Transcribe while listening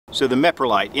So the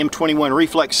Meprolight M21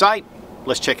 Reflex Sight,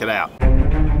 let's check it out.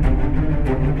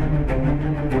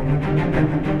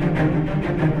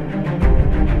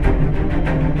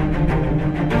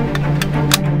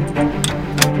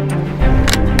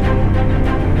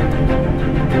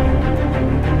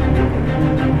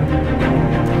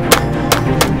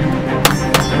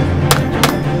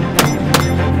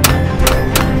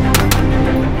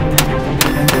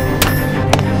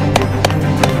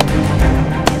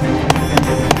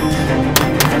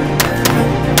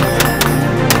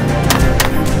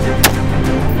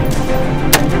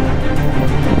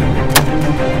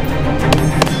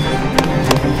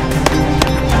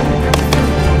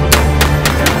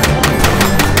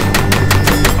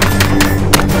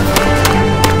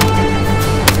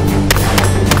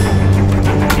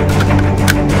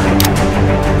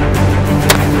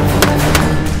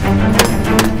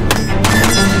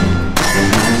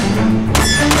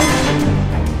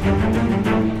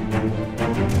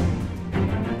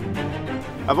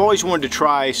 I've always wanted to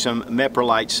try some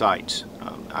Meprolight sights.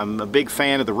 I'm a big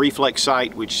fan of the Reflex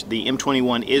Sight, which the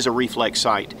M21 is a reflex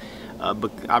sight,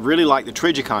 but I really like the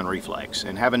Tritium Reflex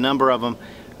and have a number of them.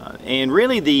 And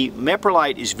really the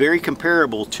Meprolight is very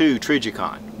comparable to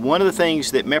Tritium. One of the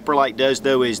things that Meprolight does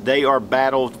though is they are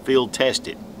battlefield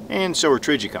tested, and so are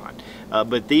Tritium.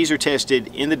 But these are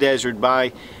tested in the desert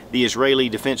by the Israeli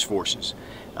Defense Forces.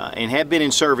 And have been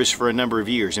in service for a number of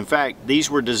years. In fact,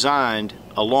 these were designed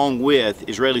along with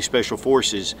Israeli Special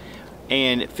Forces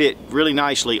and fit really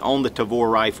nicely on the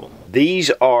Tavor rifle. These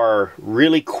are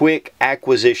really quick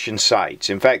acquisition sights.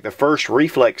 In fact, the first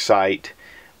reflex sight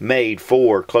made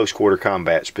for close quarter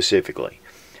combat specifically.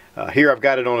 Here I've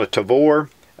got it on a Tavor,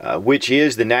 which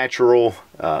is the natural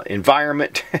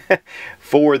environment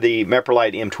for the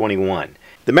Meprolight M21.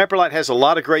 The Meprolight has a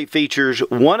lot of great features.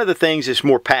 One of the things is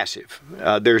more passive.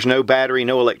 There's no battery,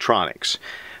 no electronics.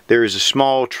 There is a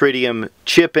small tritium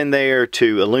chip in there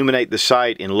to illuminate the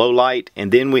sight in low light,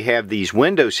 and then we have these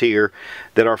windows here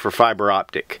that are for fiber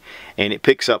optic, and it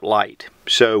picks up light.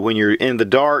 So when you're in the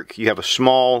dark, you have a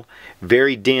small,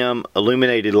 very dim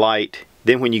illuminated light.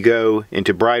 Then when you go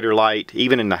into brighter light,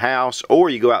 even in the house, or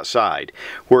you go outside,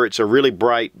 where it's a really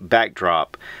bright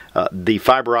backdrop, the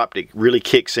fiber optic really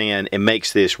kicks in and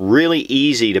makes this really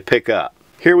easy to pick up.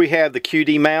 Here we have the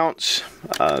QD mounts.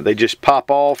 They just pop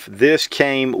off. This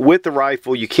came with the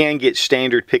rifle. You can get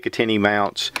standard Picatinny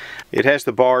mounts. It has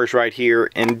the bars right here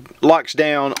and locks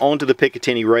down onto the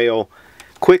Picatinny rail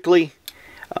quickly.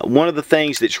 One of the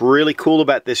things that's really cool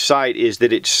about this sight is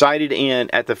that it's sighted in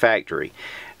at the factory.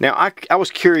 Now, I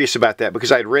was curious about that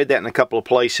because I had read that in a couple of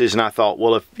places, and I thought,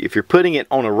 well, if you're putting it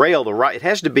on a rail, it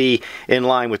has to be in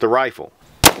line with the rifle.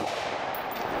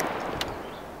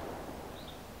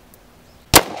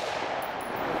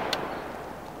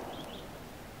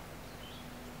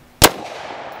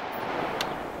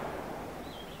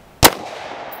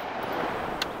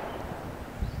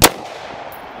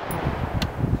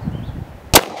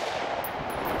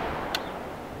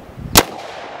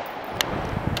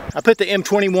 I put the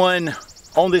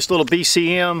M21 on this little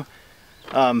BCM.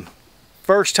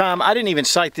 First time, I didn't even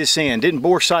sight this in, didn't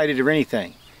bore sight it or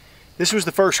anything. This was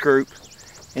the first group,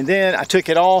 and then I took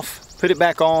it off, put it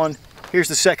back on. Here's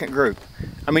the second group.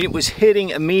 I mean, it was hitting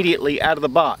immediately out of the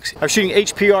box. I was shooting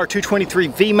HPR 223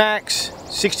 VMAX,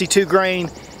 62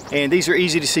 grain, and these are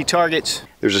easy to see targets.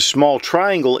 There's a small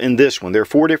triangle in this one. There are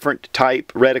 4 different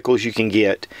type reticles you can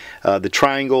get. The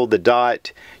triangle, the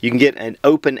dot, you can get an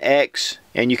open X,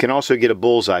 and you can also get a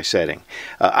bullseye setting.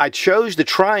 I chose the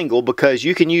triangle because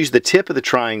you can use the tip of the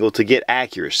triangle to get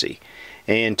accuracy.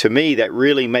 And to me, that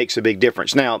really makes a big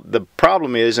difference. Now, the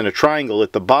problem is in a triangle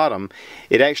at the bottom,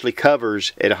 it actually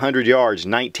covers at 100 yards,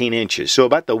 19 inches, so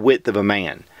about the width of a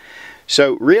man.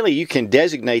 So really you can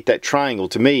designate that triangle.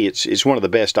 To me, it's one of the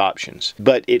best options.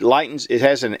 But it lightens, it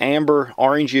has an amber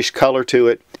orangish color to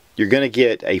it. You're going to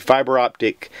get a fiber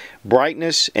optic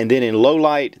brightness, and then in low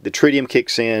light the tritium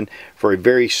kicks in for a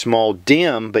very small,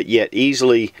 dim but yet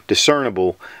easily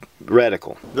discernible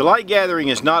reticle. The light gathering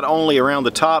is not only around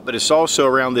the top, but it's also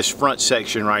around this front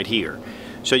section right here.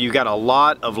 So you've got a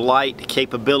lot of light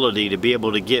capability to be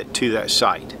able to get to that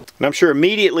sight. And I'm sure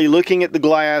immediately looking at the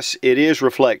glass, it is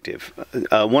reflective.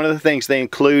 One of the things they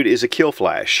include is a kill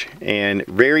flash, and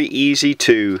very easy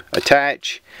to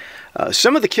attach.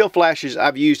 Some of the kill flashes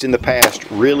I've used in the past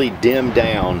really dim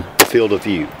down the field of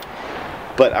view,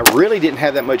 but I really didn't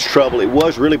have that much trouble. It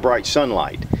was really bright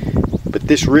sunlight, but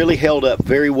this really held up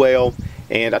very well,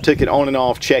 and I took it on and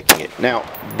off checking it. Now,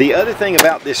 the other thing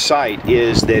about this sight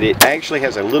is that it actually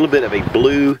has a little bit of a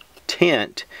blue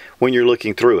tint when you're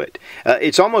looking through it.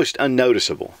 It's almost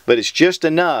unnoticeable, but it's just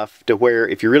enough to where,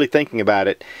 if you're really thinking about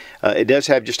it, it does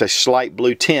have just a slight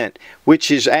blue tint, which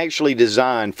is actually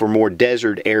designed for more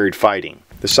desert arid fighting.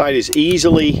 The sight is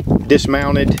easily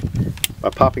dismounted by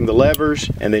popping the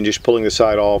levers and then just pulling the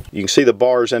sight off. You can see the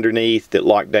bars underneath that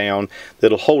lock down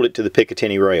that'll hold it to the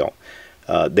Picatinny rail.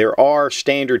 There are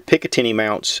standard Picatinny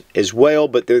mounts as well,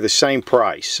 but they're the same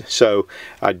price. So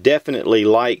I definitely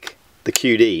like the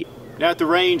QD. Now at the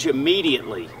range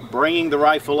immediately, bringing the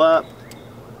rifle up,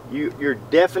 you're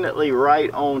definitely right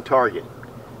on target.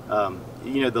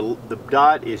 You know, the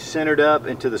dot is centered up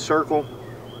into the circle.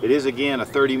 It is again a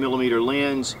 30mm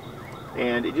lens,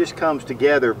 and it just comes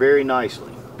together very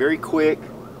nicely, very quick.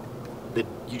 That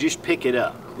you just pick it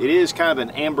up. It is kind of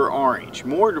an amber orange,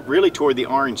 more really toward the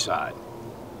orange side,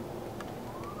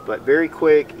 but very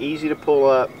quick, easy to pull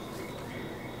up.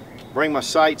 Bring my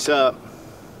sights up.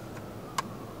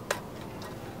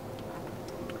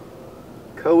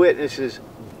 Co-witness is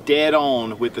dead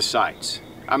on with the sights.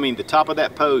 I mean, the top of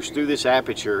that post through this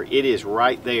aperture, it is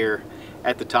right there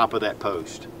at the top of that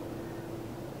post.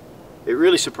 It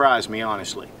really surprised me,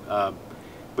 honestly,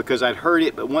 because I'd heard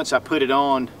it, but once I put it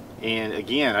on, and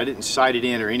again, I didn't sight it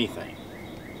in or anything.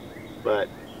 But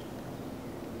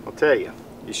I'll tell you,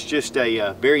 it's just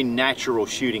a very natural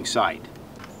shooting sight.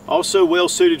 Also well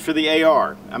suited for the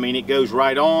AR. I mean, it goes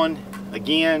right on,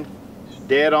 again, it's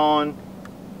dead on.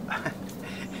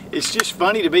 It's just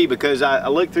funny to me because I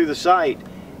look through the sight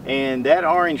and that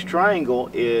orange triangle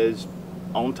is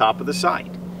on top of the sight.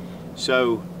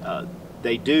 So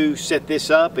they do set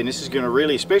this up, and this is going to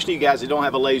really, especially you guys that don't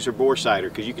have a laser bore sighter,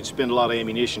 because you can spend a lot of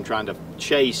ammunition trying to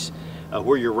chase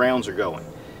where your rounds are going.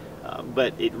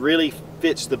 But it really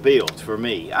fits the build for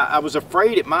me. I was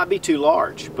afraid it might be too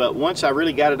large, but once I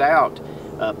really got it out,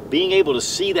 being able to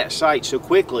see that sight so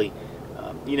quickly,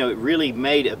 you know, it really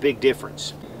made a big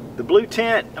difference. The blue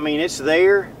tint, I mean, it's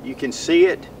there, you can see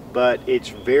it, but it's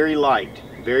very light,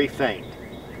 very faint.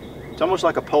 It's almost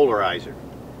like a polarizer.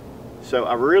 So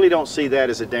I really don't see that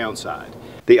as a downside.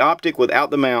 The optic without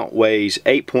the mount weighs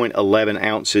 8.11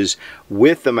 ounces,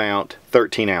 with the mount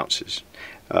 13 ounces.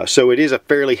 So it is a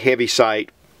fairly heavy sight,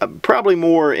 probably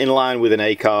more in line with an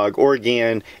ACOG or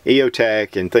again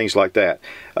EOTech and things like that.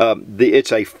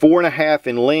 It's a 4.5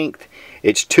 in length,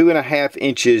 it's 2.5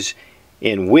 inches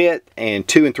in width, and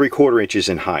 2 3/4 inches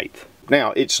in height.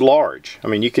 Now it's large. I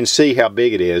mean, you can see how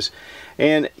big it is,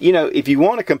 and you know, if you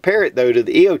want to compare it though to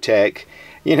the EOTech,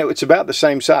 you know, it's about the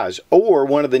same size, or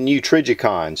one of the new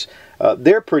Trigicons.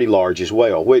 They're pretty large as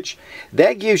well, which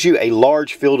that gives you a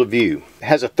large field of view. It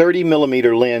has a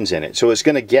 30mm lens in it, so it's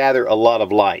going to gather a lot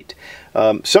of light.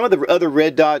 Some of the other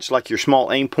red dots, like your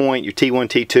small aim point, your T1,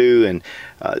 T2, and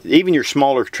even your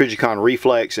smaller Trigicon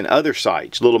Reflex and other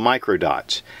sights, little micro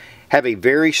dots, have a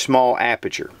very small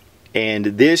aperture. And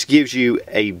this gives you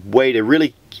a way to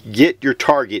really get your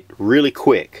target really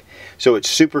quick. So it's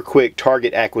super quick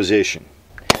target acquisition.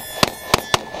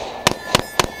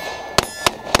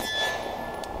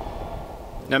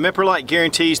 Now, Meprolight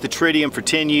guarantees the Tritium for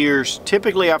 10 years.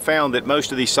 Typically, I found that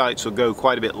most of these sights will go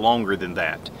quite a bit longer than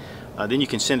that. Then you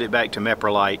can send it back to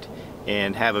Meprolight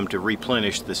and have them to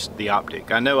replenish the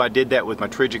optic. I know I did that with my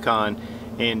Trigicon,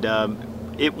 and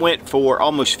it went for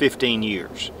almost 15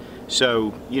 years.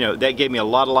 So, you know, that gave me a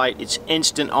lot of light. It's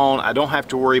instant on. I don't have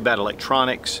to worry about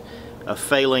electronics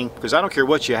failing, because I don't care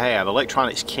what you have,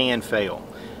 electronics can fail.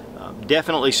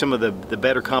 Definitely some of the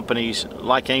better companies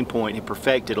like Aimpoint have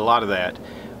perfected a lot of that,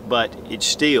 but it's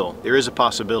still, there is a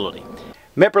possibility.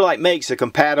 Meprolight makes a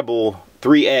compatible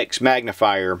 3x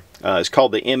magnifier. It's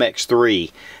called the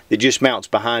MX3, that just mounts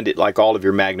behind it like all of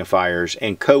your magnifiers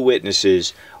and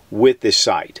co-witnesses with this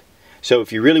sight. So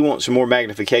if you really want some more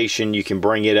magnification, you can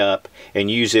bring it up and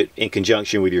use it in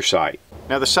conjunction with your sight.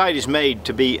 Now, the sight is made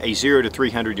to be a 0 to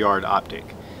 300 yard optic.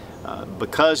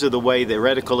 Because of the way the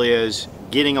reticle is,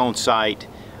 getting on sight,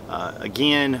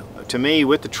 again, to me,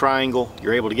 with the triangle,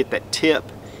 you're able to get that tip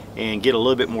and get a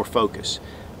little bit more focus.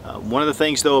 One of the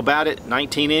things though about it,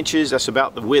 19 inches, that's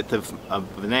about the width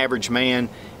of an average man,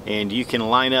 and you can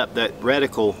line up that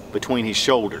reticle between his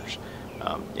shoulders.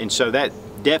 And so that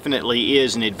definitely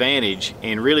is an advantage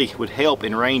and really would help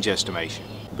in range estimation.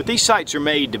 But these sights are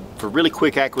made for really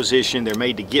quick acquisition. They're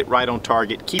made to get right on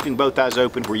target, keeping both eyes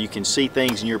open where you can see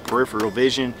things in your peripheral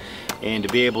vision, and to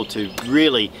be able to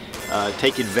really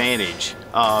take advantage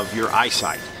of your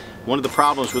eyesight. One of the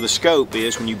problems with a scope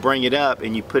is when you bring it up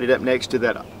and you put it up next to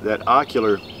that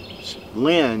ocular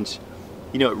lens,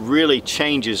 you know, it really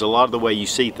changes a lot of the way you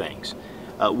see things.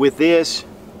 With this,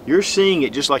 you're seeing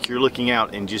it just like you're looking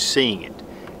out and just seeing it.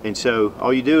 And so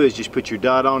all you do is just put your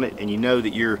dot on it and you know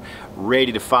that you're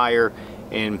ready to fire,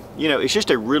 and you know, it's just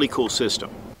a really cool system.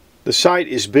 The sight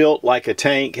is built like a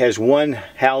tank, has one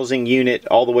housing unit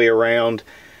all the way around.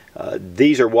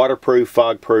 These are waterproof,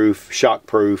 fog-proof,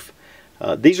 shock-proof.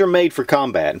 These are made for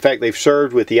combat. In fact, they've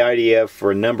served with the IDF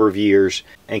for a number of years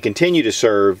and continue to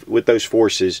serve with those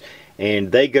forces,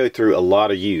 and they go through a lot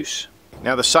of use.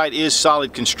 Now the sight is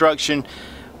solid construction,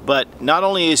 but not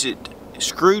only is it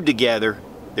screwed together,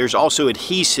 there's also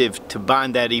adhesive to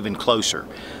bind that even closer.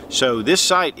 So this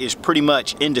sight is pretty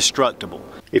much indestructible.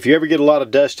 If you ever get a lot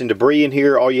of dust and debris in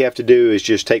here, all you have to do is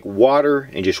just take water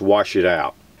and just wash it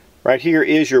out. Right here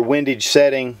is your windage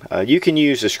setting. You can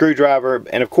use a screwdriver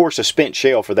and of course a spent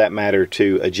shell for that matter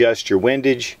to adjust your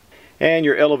windage. And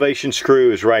your elevation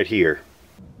screw is right here.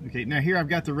 Okay, now here I've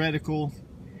got the reticle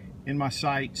in my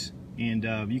sights, and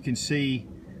you can see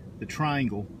the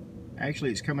triangle.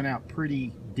 Actually, it's coming out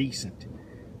pretty decent.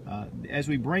 As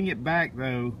we bring it back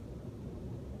though,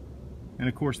 and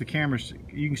of course the cameras,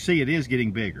 you can see it is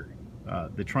getting bigger,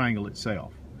 the triangle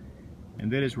itself.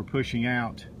 And then as we're pushing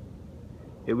out,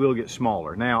 it will get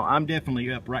smaller. Now I'm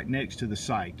definitely up right next to the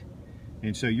sight,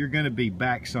 and so you're going to be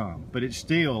back some, but it's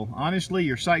still, honestly,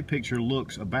 your sight picture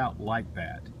looks about like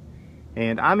that.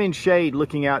 And I'm in shade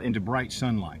looking out into bright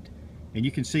sunlight, and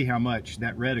you can see how much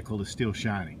that reticle is still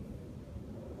shining.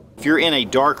 If you're in a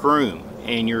dark room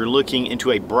and you're looking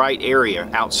into a bright area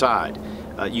outside,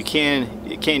 it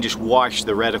can just wash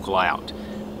the reticle out.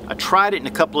 I tried it in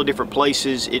a couple of different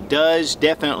places. It does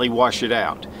definitely wash it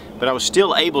out, but I was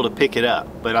still able to pick it up.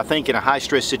 But I think in a high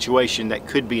stress situation that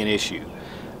could be an issue.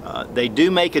 They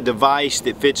do make a device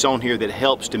that fits on here that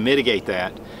helps to mitigate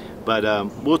that, but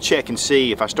we'll check and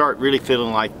see if I start really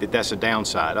feeling like that's a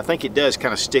downside. I think it does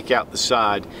kind of stick out the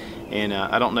side, and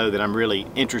I don't know that I'm really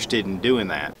interested in doing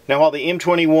that. Now while the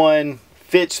M21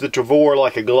 fits the Tavor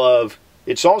like a glove,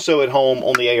 it's also at home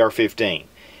on the AR-15.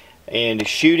 And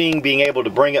shooting, being able to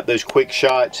bring up those quick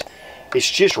shots, it's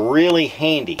just really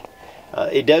handy.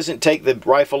 It doesn't take the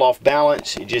rifle off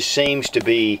balance, it just seems to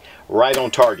be right on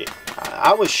target.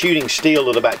 I was shooting steel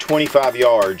at about 25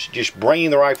 yards, just bringing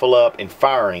the rifle up and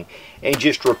firing, and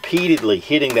just repeatedly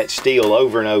hitting that steel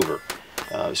over and over.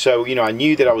 So, you know, I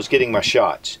knew that I was getting my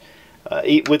shots.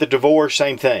 With the Tavor,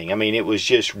 same thing. I mean, it was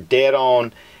just dead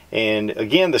on, and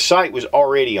again, the sight was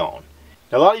already on.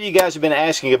 Now, a lot of you guys have been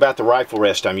asking about the rifle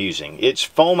rest I'm using. It's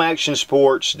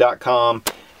foamactionsports.com.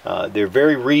 They're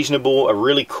very reasonable, a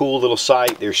really cool little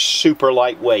sight. They're super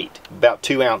lightweight, about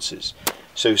 2 ounces.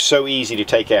 So easy to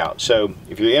take out. So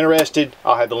if you're interested,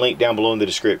 I'll have the link down below in the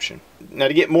description. Now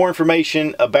to get more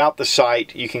information about the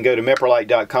sight, you can go to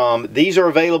Meprolight.com. These are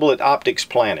available at Optics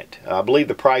Planet. I believe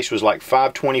the price was like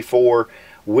 $524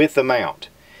 with the mount.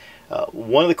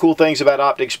 One of the cool things about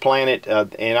Optics Planet,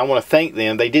 and I want to thank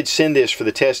them, they did send this for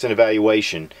the test and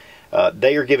evaluation.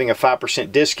 They are giving a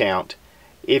 5% discount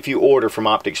if you order from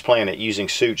Optics Planet using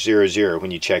Suit00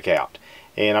 when you check out.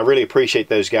 And I really appreciate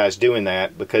those guys doing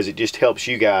that, because it just helps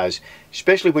you guys,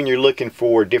 especially when you're looking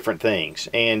for different things.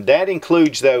 And that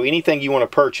includes, though, anything you want to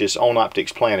purchase on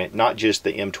Optics Planet, not just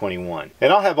the M21.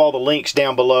 And I'll have all the links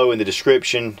down below in the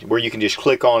description where you can just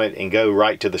click on it and go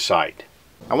right to the site.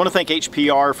 I want to thank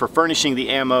HPR for furnishing the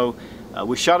ammo.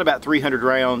 We shot about 300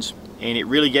 rounds, and it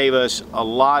really gave us a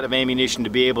lot of ammunition to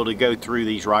be able to go through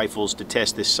these rifles to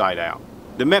test this sight out.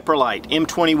 The Meprolight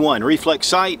M21 Reflex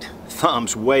Sight,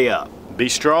 thumbs way up. Be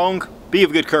strong, be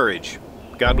of good courage.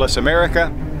 God bless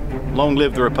America, long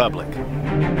live the Republic.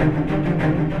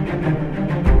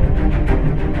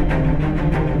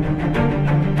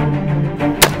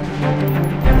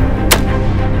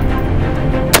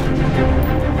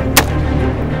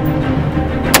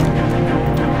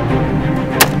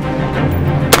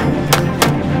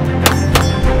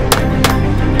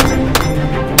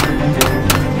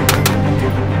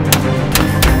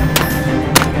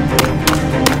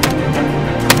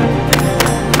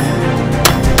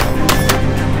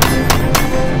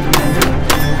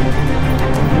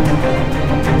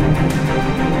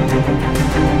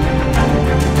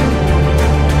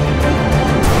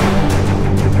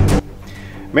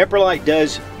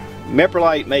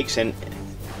 Meprolight makes an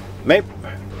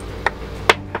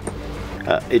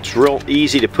it's real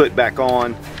easy to put back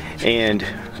on, and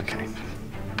okay.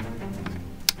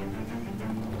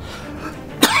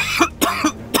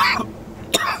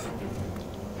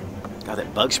 God,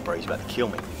 that bug spray is about to kill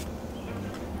me.